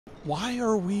Why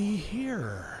are we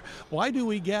here? Why do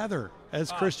we gather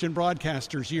as Christian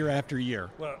broadcasters year after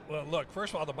year? Well, look,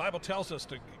 first of all, the Bible tells us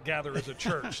to gather as a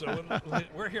church. So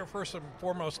we're here first and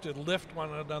foremost to lift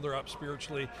one another up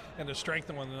spiritually and to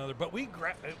strengthen one another. But we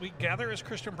gather as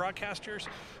Christian broadcasters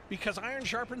because iron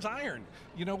sharpens iron.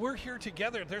 You know, we're here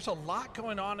together. There's a lot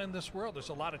going on in this world. There's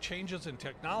a lot of changes in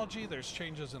technology. There's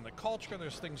changes in the culture.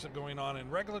 There's things that are going on in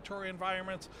regulatory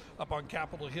environments up on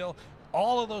Capitol Hill.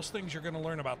 All of those things you're going to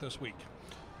learn about this week.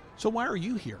 So why are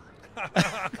you here?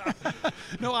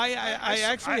 No, I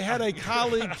actually had a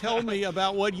colleague tell me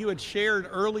about what you had shared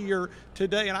earlier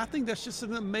today, and I think that's just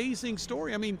an amazing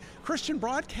story. I mean, Christian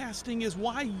broadcasting is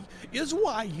why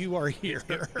you are here.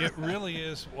 It really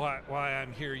is why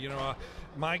I'm here. You know,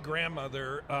 my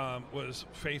grandmother was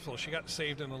faithful. She got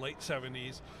saved in the late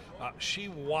 70s. She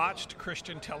watched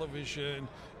Christian television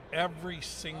every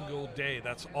single day.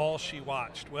 That's all she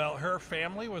watched. Well, her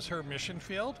family was her mission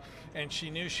field, and she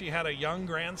knew she had a young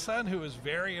grandson who was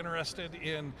very interested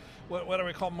in what do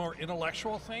we call more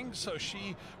intellectual things. So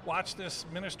she watched this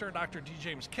minister, Dr. D.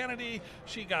 James Kennedy.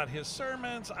 She got his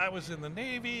sermons. I was in the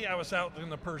Navy. I was out in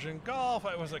the Persian Gulf.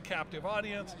 I was a captive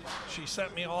audience. She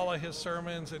sent me all of his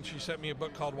sermons, and she sent me a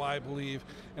book called Why I Believe,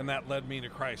 and that led me to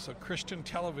Christ. So Christian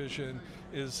television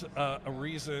is a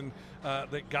reason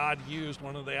that God used,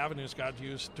 one of the avenues God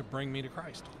used to bring me to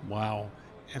Christ. Wow.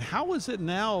 And how is it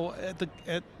now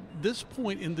at this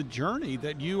point in the journey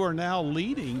that you are now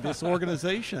leading this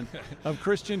organization of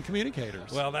Christian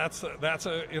communicators? Well, that's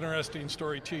an interesting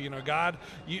story too. You know,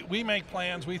 we make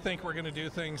plans. We think we're going to do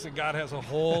things, and God has a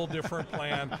whole different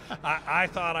plan. I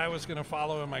thought I was going to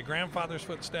follow in my grandfather's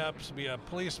footsteps, be a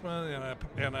policeman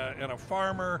and a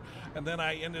farmer, and then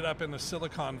I ended up in the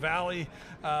Silicon Valley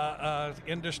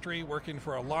industry, working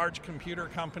for a large computer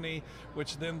company,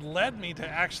 which then led me to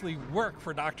actually work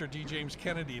for Dr. D. James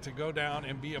Kennedy, to go down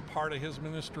and be a part of his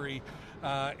ministry,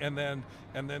 and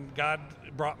then God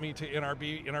brought me to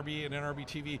NRB and NRB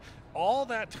TV. All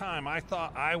that time, I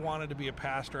thought I wanted to be a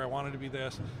pastor. I wanted to be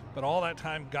this, but all that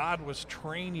time, God was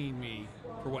training me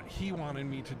for what He wanted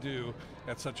me to do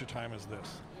at such a time as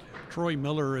this. Troy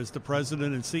Miller is the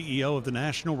president and CEO of the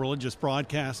National Religious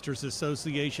Broadcasters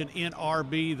Association,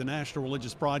 NRB, the National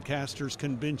Religious Broadcasters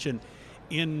Convention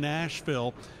in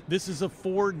Nashville. This is a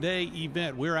 4-day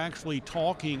event. We're actually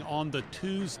talking on the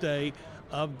Tuesday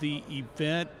of the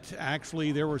event.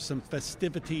 Actually, there were some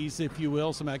festivities, if you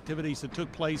will, some activities that took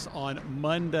place on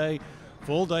Monday.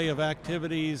 Full day of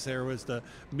activities. There was the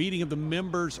meeting of the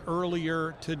members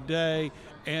earlier today,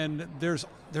 and there's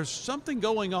something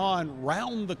going on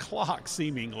round the clock,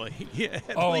 seemingly.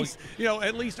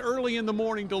 At least early in the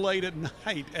morning to late at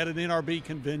night at an NRB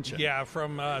convention. Yeah,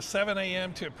 from 7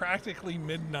 a.m. to practically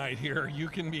midnight here, you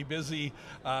can be busy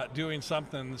doing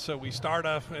something. So we start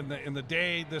off in the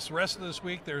day. This rest of this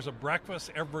week, there's a breakfast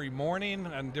every morning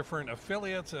on different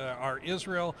affiliates. Our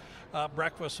Israel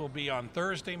breakfast will be on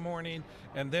Thursday morning,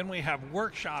 and then we have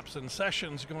workshops and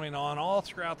sessions going on all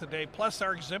throughout the day. Plus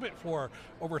our exhibit floor,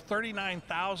 over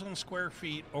 39,000 square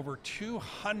feet, over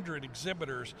 200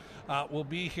 exhibitors will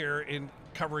be here in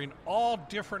covering all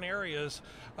different areas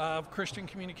of Christian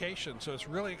communication. So it's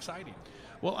really exciting.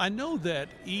 Well, I know that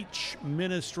each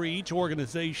ministry, each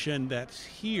organization that's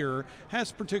here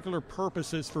has particular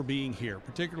purposes for being here,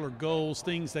 particular goals,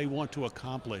 things they want to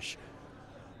accomplish.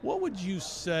 What would you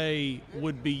say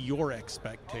would be your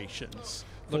expectations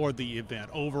for the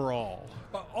event overall?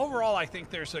 Overall, I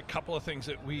think there's a couple of things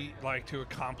that we like to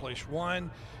accomplish. One,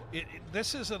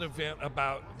 this is an event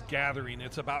about gathering.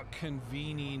 It's about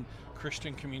convening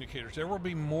Christian communicators. There will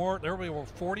be over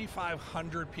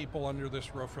 4,500 people under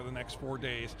this roof for the next 4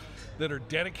 days that are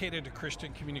dedicated to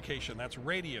Christian communication. That's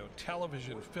radio,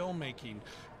 television, filmmaking,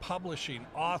 publishing,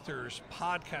 authors,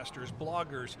 podcasters,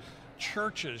 bloggers,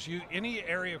 churches, any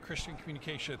area of Christian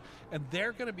communication, and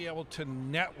they're going to be able to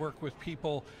network with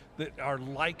people that are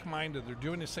like-minded. They're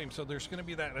doing the same. So there's going to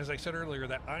be that, as I said earlier,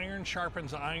 that iron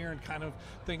sharpens iron kind of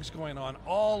things going on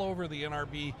all over the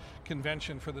NRB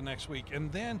convention for the next week.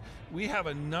 And then we have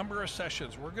a number of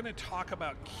sessions. We're going to talk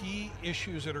about key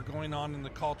issues that are going on in the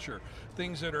culture,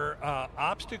 things that are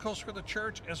obstacles for the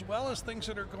church, as well as things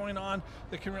that are going on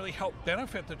that can really help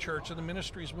benefit the church and the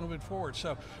ministries moving forward.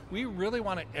 So we really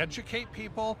want to educate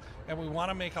people, and we want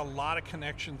to make a lot of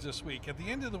connections this week. At the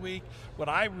end of the week, what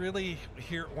I really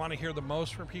want to hear the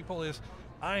most from people is,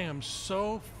 I am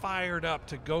so fired up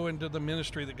to go into the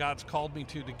ministry that God's called me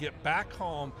to get back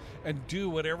home and do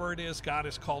whatever it is God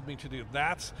has called me to do.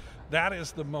 That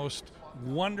is the most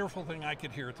wonderful thing I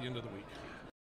could hear at the end of the week.